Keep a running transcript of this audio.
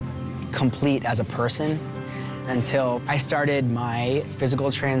complete as a person until I started my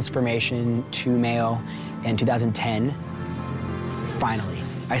physical transformation to male in 2010. Finally,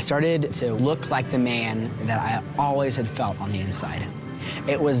 I started to look like the man that I always had felt on the inside.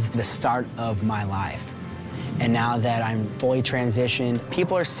 It was the start of my life. And now that I'm fully transitioned,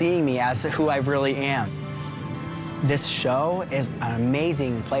 people are seeing me as who I really am. This show is an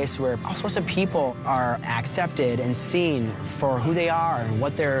amazing place where all sorts of people are accepted and seen for who they are and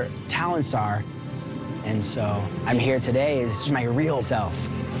what their talents are. And so I'm here today as my real self.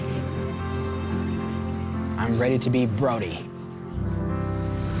 I'm ready to be Brody.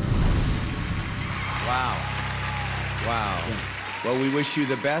 Wow. Wow. Yeah. Well, we wish you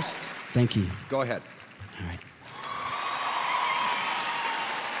the best. Thank you. Go ahead. All right.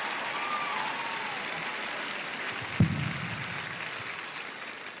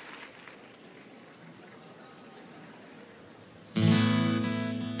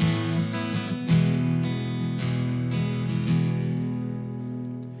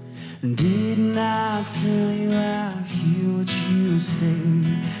 Didn't I tell you I hear what you say?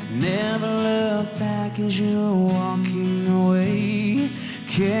 Never look back as you're walking away.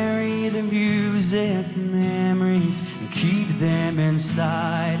 Carry the music, the memories, and keep them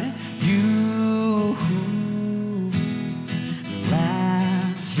inside you.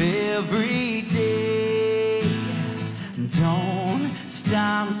 Laugh every day. Don't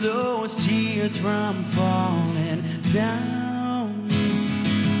stop those tears from falling down.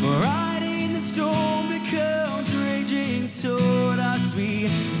 Riding the storm that comes raging toward us, we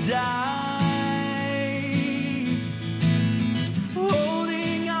dive.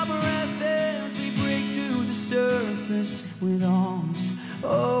 Holding our breath as we break through the surface with arms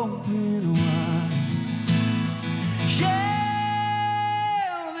open wide.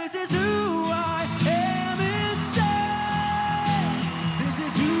 Yeah, this is who I am inside. This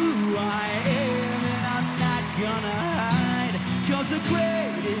is who I am, and I'm not gonna hide. 'Cause the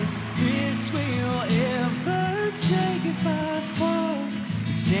greatest risk we'll ever take is by far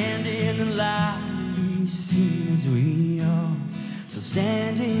to stand in the light and be seen as we are. So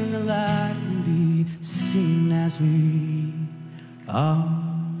stand in the light and be seen as we are.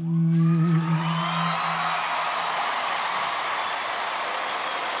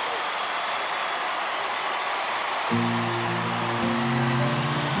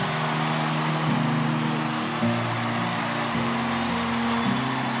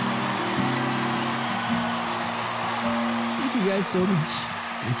 Thank you guys so much.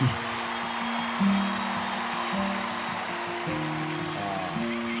 Thank you.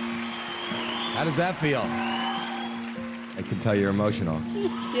 How does that feel? I can tell you're emotional.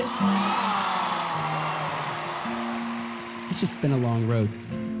 It's just been a long road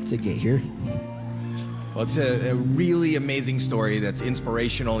to get here. Well, it's a really amazing story that's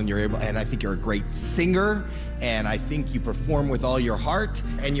inspirational, and and I think you're a great singer, and I think you perform with all your heart,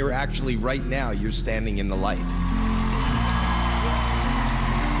 and you're actually, right now, you're standing in the light.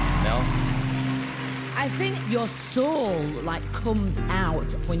 No? I think your soul like comes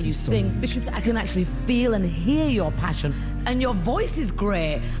out when you sing, because I can actually feel and hear your passion, and your voice is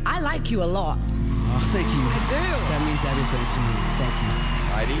great. I like you a lot. Oh, thank you. I do. That means everything to me. Thank you.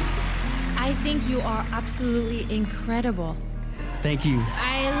 Heidi? I think you are absolutely incredible. Thank you.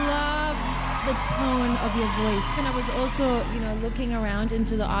 I love the tone of your voice. And I was also, looking around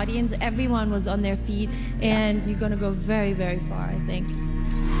into the audience. Everyone was on their feet, and you're gonna go very, very far, I think.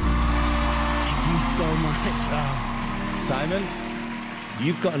 Thank you so much. Simon?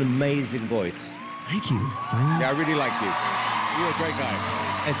 You've got an amazing voice. Thank you, Simon. Yeah, I really like you. You're a great guy.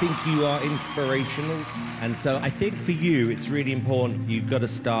 I think you are inspirational, and so I think for you, it's really important you've got to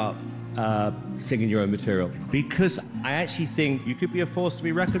start singing your own material, because I actually think you could be a force to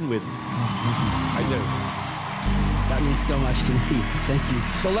be reckoned with. I do. That means so much to me. Thank you.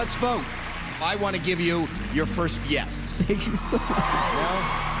 So let's vote. I want to give you your first yes. Thank you so much.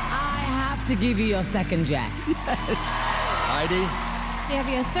 I have to give you your second yes. Yes. Heidi? You have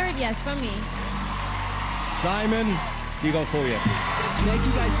your third yes from me. Simon? So you got 4 yeses. Thank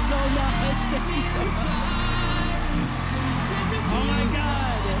you guys so much. Thank you so much. Oh my God.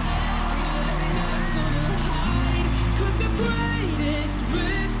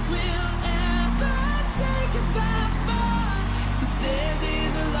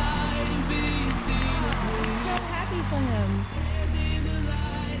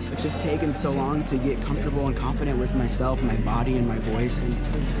 It's just taken so long to get comfortable and confident with myself, my body, and my voice, and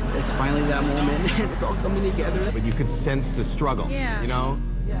it's finally that moment, and it's all coming together. But you could sense the struggle, you know?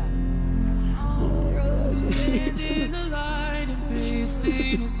 Yeah. Stand in the light and be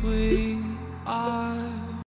seen as we are.